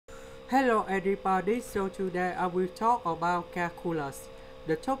Hello everybody, so today I will talk about calculus.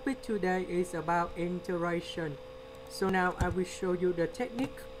 The topic today is about integration. So now I will show you the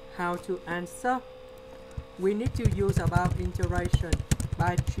technique how to answer. We need to use about integration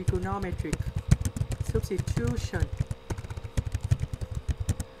by trigonometric substitution.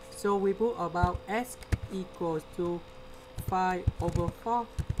 So we put about s equals to 5 over 4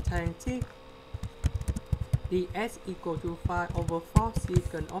 tan t. ds equal to 5 over 4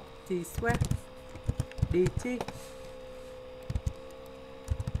 secant of t squared dt.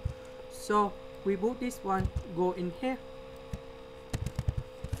 So we put this one go in here.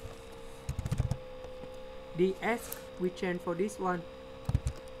 ds we change for this one.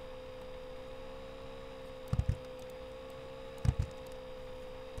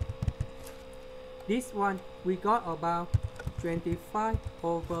 This one we got about 25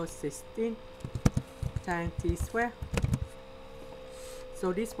 over 16 tan t squared.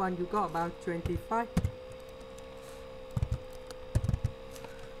 So this one you got about 25.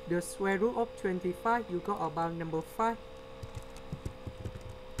 The square root of 25 you got about number 5.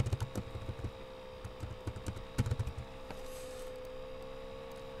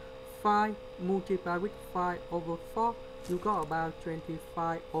 Five multiplied with 5 over 4 you got about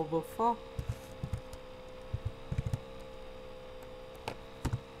 25 over 4.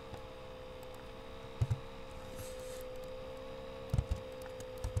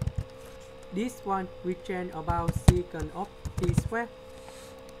 This one we change about secant of t squared.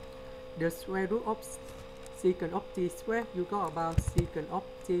 The square root of secant of t squared you got about secant of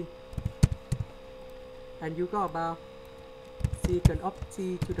t, and you got about secant of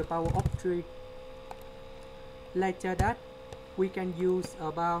t to the power of 3. Later that we can use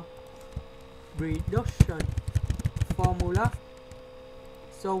about reduction formula.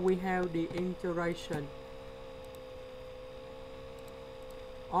 So we have the integration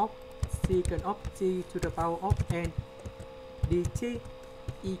of secant of t to the power of n dt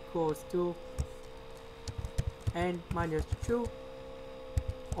equals to n minus 2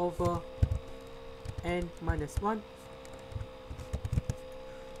 over n minus 1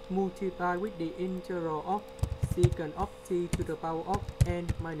 multiplied with the integral of secant of t to the power of n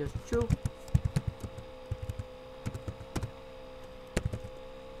minus 2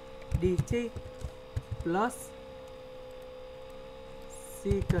 dt plus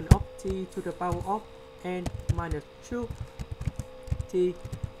secant of t to the power of n minus 2 t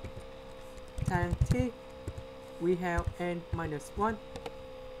tan t. We have n minus 1.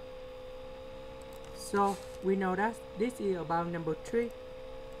 So we know that this is about number 3.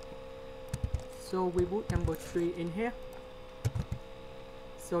 So we put number 3 in here.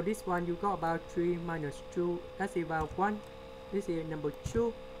 So this one you got about 3 minus 2, that's about 1. This is number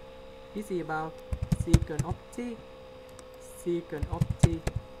 2. This is about secant of t, secant of t,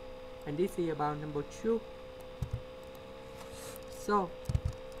 and this is about number 2. So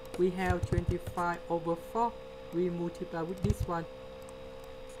we have 25 over 4. We multiply with this one.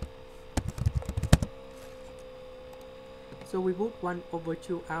 So we put 1 over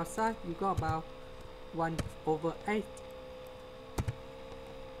 2 outside. You got about 1 over 8.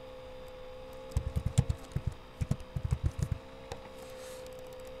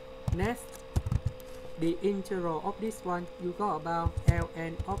 Next, the integral of this one you got about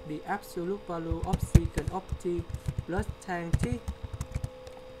ln of the absolute value of secant of t plus tan t,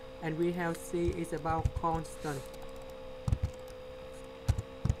 and we have c is about constant.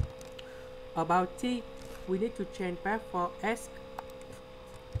 About t we need to change back for s.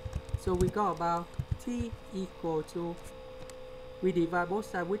 So we got about t equal to, we divide both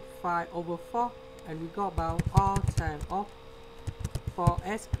sides with 5 over 4, and we got about r tan of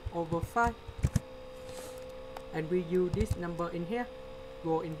 4s over 5. And we use this number in here,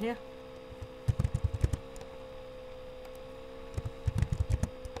 go in here.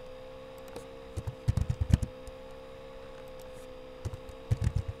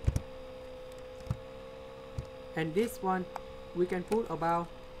 And this one we can put about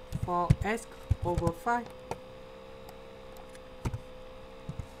 4s over 5.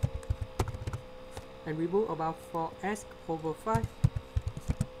 And we put about 4s over 5.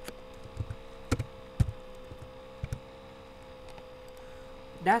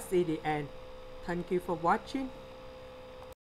 That's the end. Thank you for watching.